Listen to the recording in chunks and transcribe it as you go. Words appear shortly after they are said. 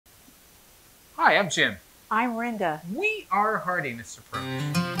Hi, I'm Jim. I'm Rhenda. We are Heartiness Approach.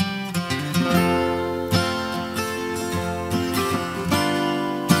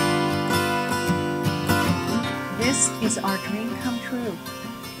 This is our dream come true.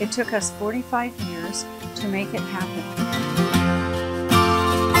 It took us 45 years to make it happen.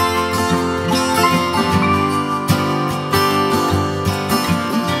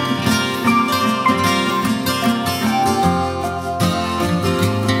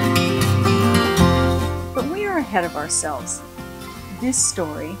 Ahead of ourselves. This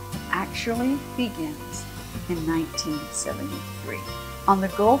story actually begins in 1973 on the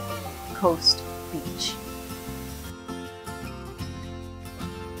Gulf Coast beach.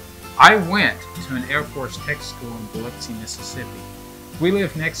 I went to an Air Force tech school in Biloxi, Mississippi. We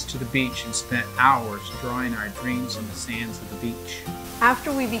lived next to the beach and spent hours drawing our dreams in the sands of the beach.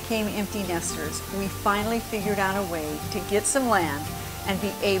 After we became empty nesters, we finally figured out a way to get some land and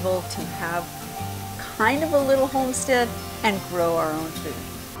be able to have kind of a little homestead and grow our own food.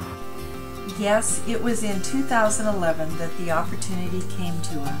 Yes, it was in 2011 that the opportunity came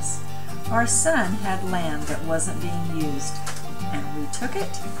to us. Our son had land that wasn't being used, and we took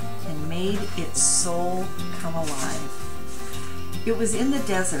it and made its soul come alive. It was in the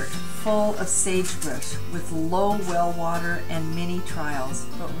desert, full of sagebrush, with low well water and many trials,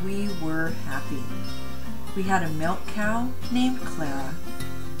 but we were happy. We had a milk cow named Clara,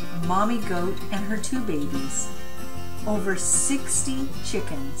 a mommy goat and her 2 babies, over 60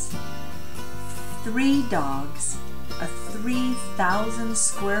 chickens, 3 dogs, a 3,000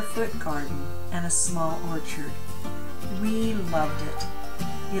 square foot garden, and a small orchard. We loved it.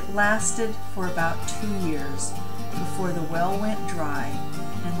 It lasted for about 2 years before the well went dry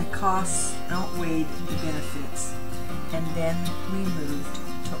and the costs outweighed the benefits. And then we moved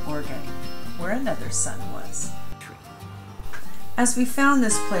to Oregon, where another son was. As we found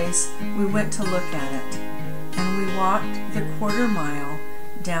this place, we went to look at it, and we walked the quarter mile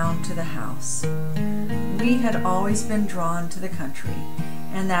down to the house. We had always been drawn to the country,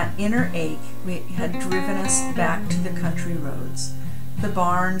 and that inner ache had driven us back to the country roads. The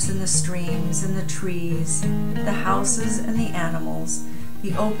barns and the streams and the trees, the houses and the animals,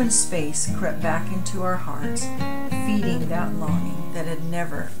 the open space crept back into our hearts, feeding that longing that had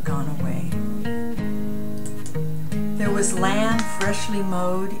never gone away. There was land freshly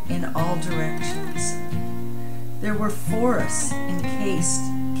mowed in all directions. There were forests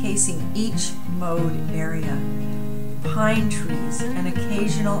encasing each mowed area, pine trees, an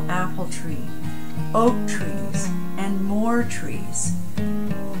occasional apple tree, oak trees, and more trees.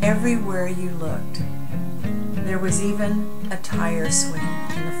 Everywhere you looked. There was even a tire swing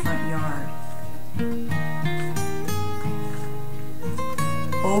in the front yard.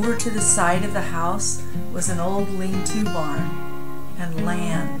 Over to the side of the house was an old lean-to barn, and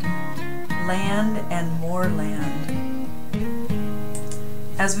land and more land.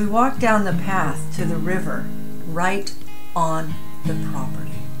 As we walked down the path to the river, right on the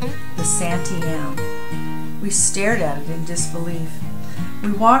property, the Santee Ann, we stared at it in disbelief.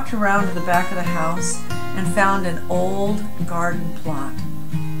 We walked around to the back of the house and found an old garden plot.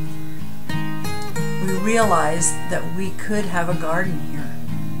 We realized that we could have a garden here.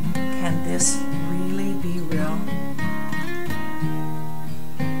 Can this really be real?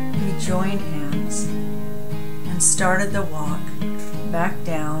 We joined hands and started the walk back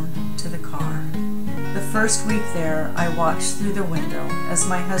down to the car. The first week there, I watched through the window as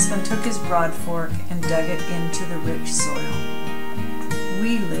my husband took his broad fork and dug it into the rich soil.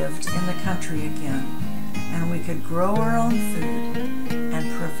 We lived in the country again, and we could grow our own food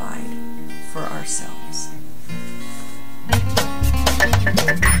and provide for ourselves.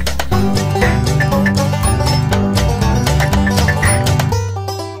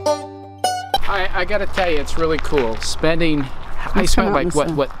 I gotta tell you, it's really cool. I spent like,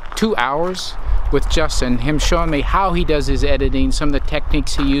 what, 2 hours with Justin, him showing me how he does his editing, some of the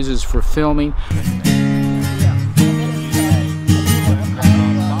techniques he uses for filming.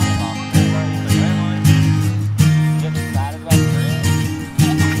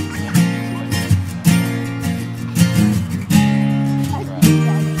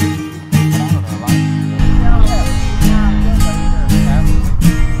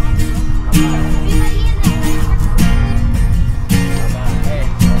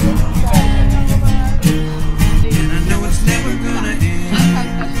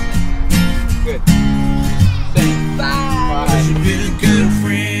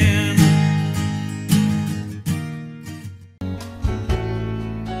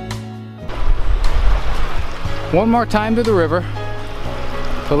 One more time to the river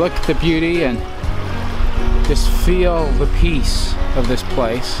to look at the beauty and just feel the peace of this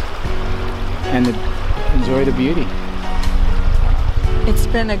place. and enjoy the beauty. It's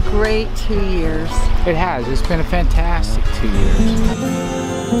been a great 2 years. It has. It's been a fantastic 2 years.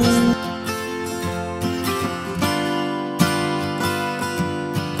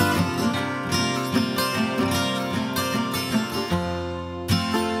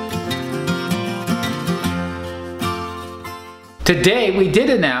 Today we did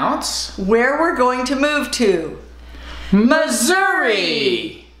announce where we're going to move to.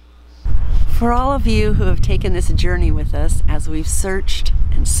 Missouri! For all of you who have taken this journey with us as we've searched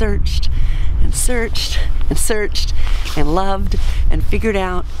and searched and searched and searched and loved and figured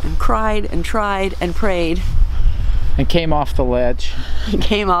out and cried and tried and prayed. And came off the ledge.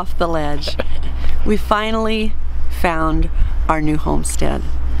 Came off the ledge. We finally found our new homestead.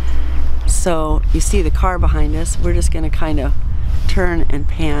 So you see the car behind us. We're just going to kind of turn and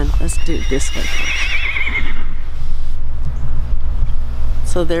pan. Let's do it this way first.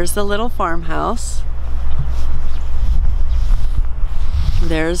 So there's the little farmhouse.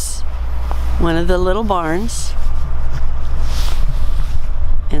 There's one of the little barns.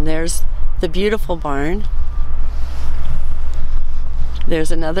 And there's the beautiful barn.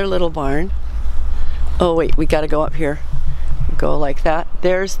 There's another little barn. Oh wait, we gotta go up here. Go like that.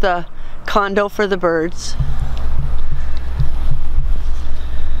 There's the condo for the birds.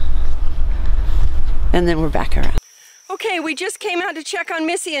 And then we're back around. Okay, we just came out to check on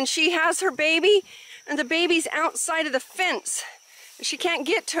Missy, and she has her baby, and the baby's outside of the fence. And she can't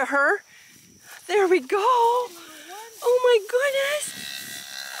get to her. There we go. Oh my goodness.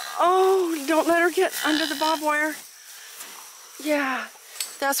 Oh, don't let her get under the barbed wire. Yeah,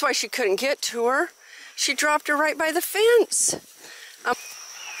 that's why she couldn't get to her. She dropped her right by the fence.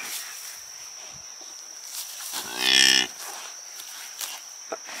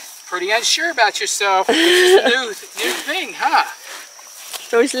 Pretty unsure about yourself. This is a new thing, huh?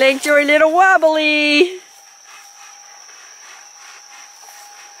 Those legs are a little wobbly.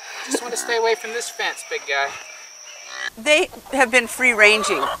 Just want to stay away from this fence, big guy. They have been free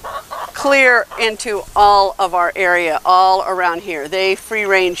ranging clear into all of our area, all around here. They free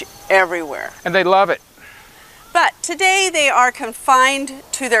range everywhere. And they love it. But today they are confined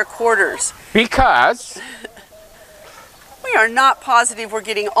to their quarters. Because? We are not positive we're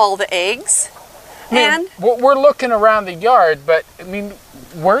getting all the eggs. I mean, we're looking around the yard, but I mean,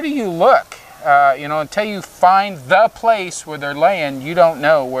 where do you look? You know, until you find the place where they're laying, you don't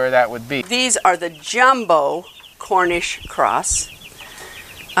know where that would be. These are the jumbo Cornish cross,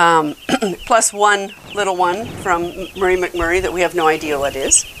 plus one little one from Murray McMurray that we have no idea what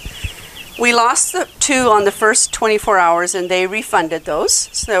is. We lost the two on the first 24 hours and they refunded those,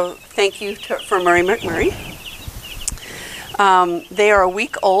 so thank you for Murray McMurray. They are a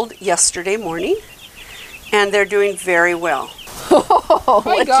week old yesterday morning, and they're doing very well.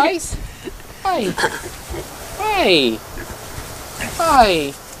 Hi guys. Hi. Hi.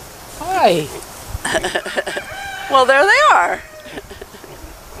 Hi. Hi. Well, there they are.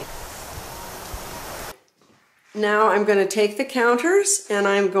 Now I'm going to take the counters and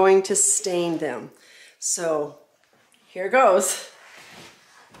I'm going to stain them. So here goes.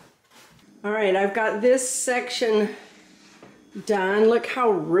 All right, I've got this section done. Look how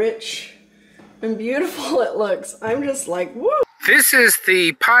rich and beautiful it looks. I'm just like, woo! This is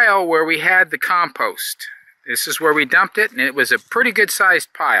the pile where we had the compost. This is where we dumped it, and it was a pretty good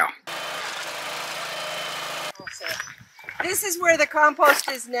sized pile. This is where the compost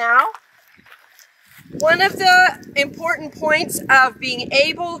is now. One of the important points of being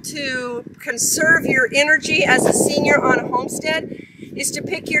able to conserve your energy as a senior on a homestead is to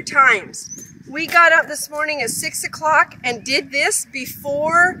pick your times. We got up this morning at 6 o'clock and did this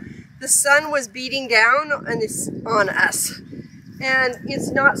before the sun was beating down on us. And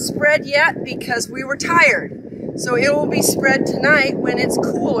it's not spread yet because we were tired. So it will be spread tonight when it's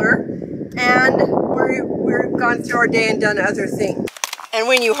cooler and we're gone through our day and done other things. And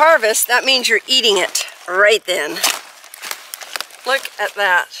when you harvest, that means you're eating it right then. Look at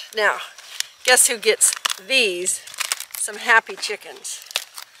that. Now, guess who gets these? Some happy chickens.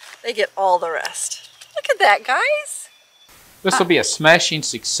 They get all the rest. Look at that, guys. This will be a smashing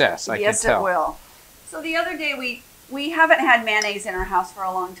success, I can tell. Yes, it will. So the other day we haven't had mayonnaise in our house for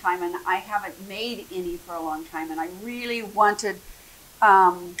a long time, and I haven't made any for a long time, and I really wanted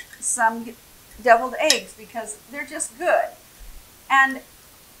some deviled eggs because they're just good. And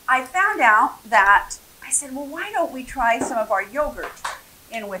I found out that, I said, well, why don't we try some of our yogurt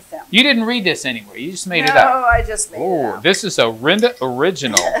in with them? You didn't read this anywhere. You just made it up. No, I just made it up. This is a Rhenda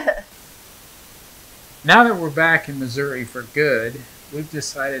original. Now that we're back in Missouri for good, we've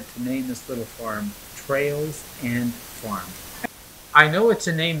decided to name this little farm Trails and Farm. I know it's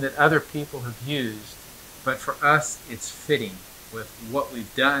a name that other people have used, but for us it's fitting with what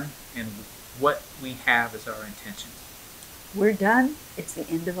we've done and what we have as our intentions. We're done. It's the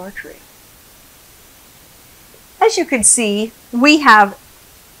end of our trail. As you can see, we have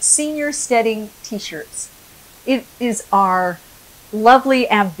SeniorSteading t-shirts. It is our lovely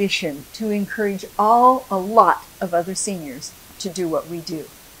ambition to encourage a lot of other seniors to do what we do.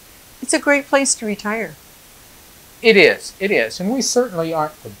 It's a great place to retire. It is, and we certainly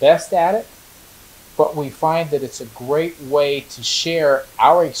aren't the best at it, but we find that it's a great way to share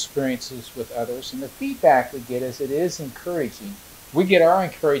our experiences with others, and the feedback we get is it is encouraging. We get our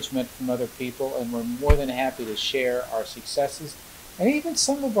encouragement from other people, and we're more than happy to share our successes and even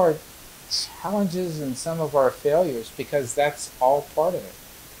some of our challenges and some of our failures, because that's all part of it.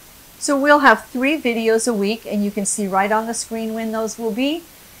 So we'll have 3 videos a week, and you can see right on the screen when those will be.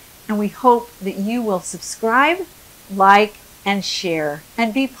 And we hope that you will subscribe, like, and share,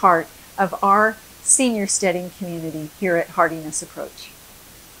 and be part of our SeniorSteading community here at Heartiness Approach.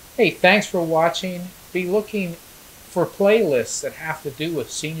 Hey, thanks for watching. Be looking for playlists that have to do with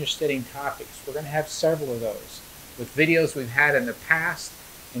SeniorSteading topics. We're going to have several of those, with videos we've had in the past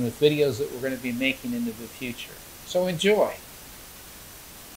and with videos that we're going to be making into the future. So enjoy.